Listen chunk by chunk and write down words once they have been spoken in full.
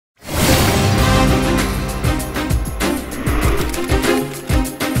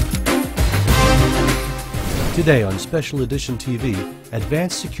Today on Special Edition TV,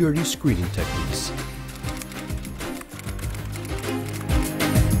 Advanced Security Screening Techniques.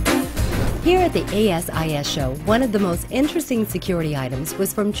 Here at the ASIS show, one of the most interesting security items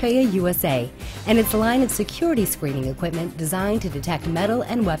was from CEIA USA and its line of security screening equipment designed to detect metal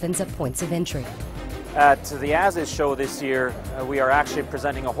and weapons at points of entry. At the ASIS show this year, we are actually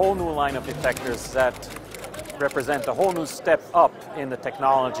presenting a whole new line of detectors that represent a whole new step up in the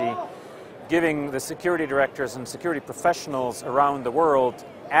technology, giving the security directors and security professionals around the world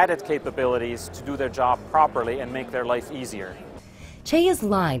added capabilities to do their job properly and make their life easier. CEIA's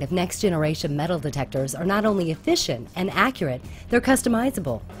line of next-generation metal detectors are not only efficient and accurate, they're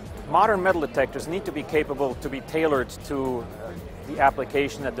customizable. Modern metal detectors need to be capable to be tailored to the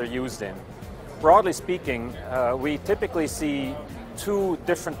application that they're used in. Broadly speaking, we typically see two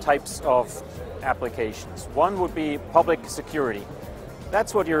different types of applications. One would be public security.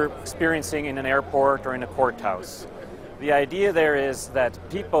 That's what you're experiencing in an airport or in a courthouse. The idea there is that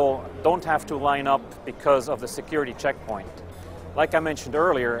people don't have to line up because of the security checkpoint. Like I mentioned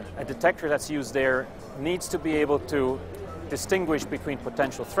earlier, a detector that's used there needs to be able to distinguish between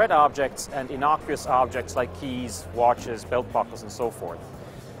potential threat objects and innocuous objects like keys, watches, belt buckles, and so forth.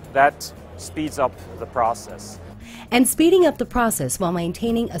 That speeds up the process. And speeding up the process while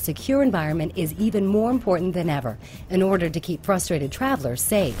maintaining a secure environment is even more important than ever in order to keep frustrated travelers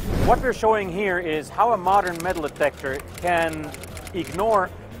safe. What we're showing here is how a modern metal detector can ignore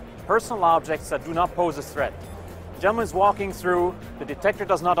personal objects that do not pose a threat. The gentleman is walking through, the detector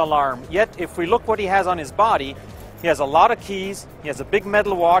does not alarm, yet if we look what he has on his body, he has a lot of keys, he has a big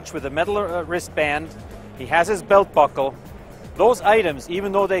metal watch with a metal wristband, he has his belt buckle. Those items,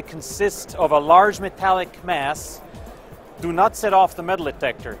 even though they consist of a large metallic mass, do not set off the metal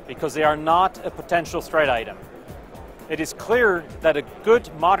detector because they are not a potential threat item. It is clear that a good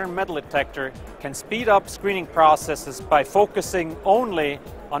modern metal detector can speed up screening processes by focusing only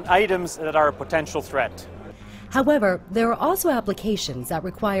on items that are a potential threat. However, there are also applications that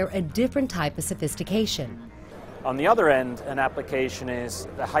require a different type of sophistication. On the other end, an application is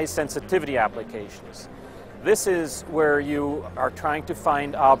the high sensitivity applications. This is where you are trying to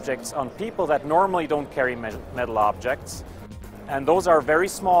find objects on people that normally don't carry metal objects, and those are very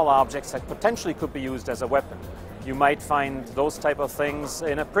small objects that potentially could be used as a weapon. You might find those type of things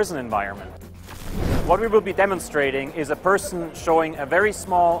in a prison environment. What we will be demonstrating is a person showing a very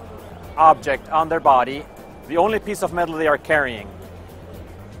small object on their body, the only piece of metal they are carrying.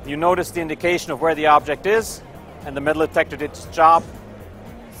 You notice the indication of where the object is, and the metal detector did its job.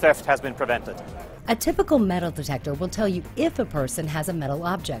 Theft has been prevented. A typical metal detector will tell you if a person has a metal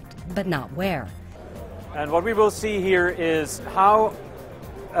object, but not where. And what we will see here is how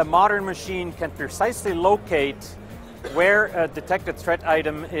a modern machine can precisely locate where a detected threat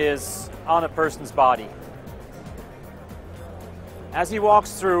item is on a person's body. As he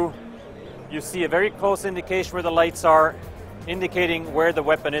walks through, you see a very close indication where the lights are, indicating where the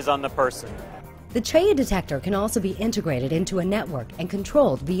weapon is on the person. The CEIA detector can also be integrated into a network and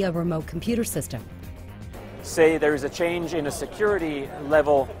controlled via a remote computer system. Say there is a change in a security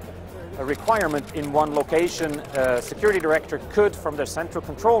level requirement in one location, a security director could, from their central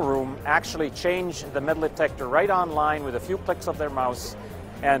control room, actually change the metal detector right online with a few clicks of their mouse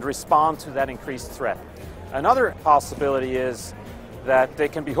and respond to that increased threat. Another possibility is that they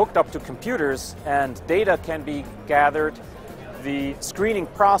can be hooked up to computers and data can be gathered. The screening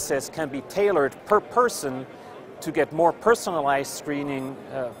process can be tailored per person to get more personalized screening,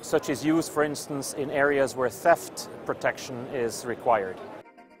 such as used, for instance, in areas where theft protection is required.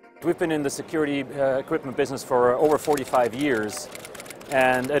 We've been in the security equipment business for over 45 years,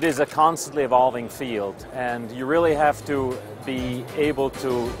 and it is a constantly evolving field, and you really have to be able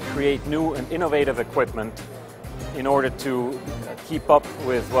to create new and innovative equipment in order to keep up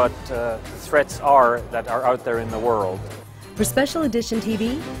with what threats are that are out there in the world. For Special Edition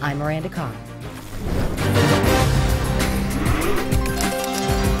TV, I'm Miranda Carr.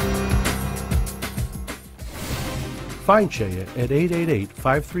 Find CEIA at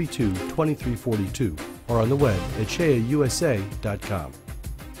 888-532-2342 or on the web at CEIAUSA.com.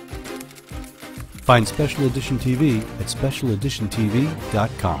 Find Special Edition TV at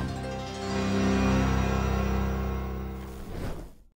specialeditiontv.com.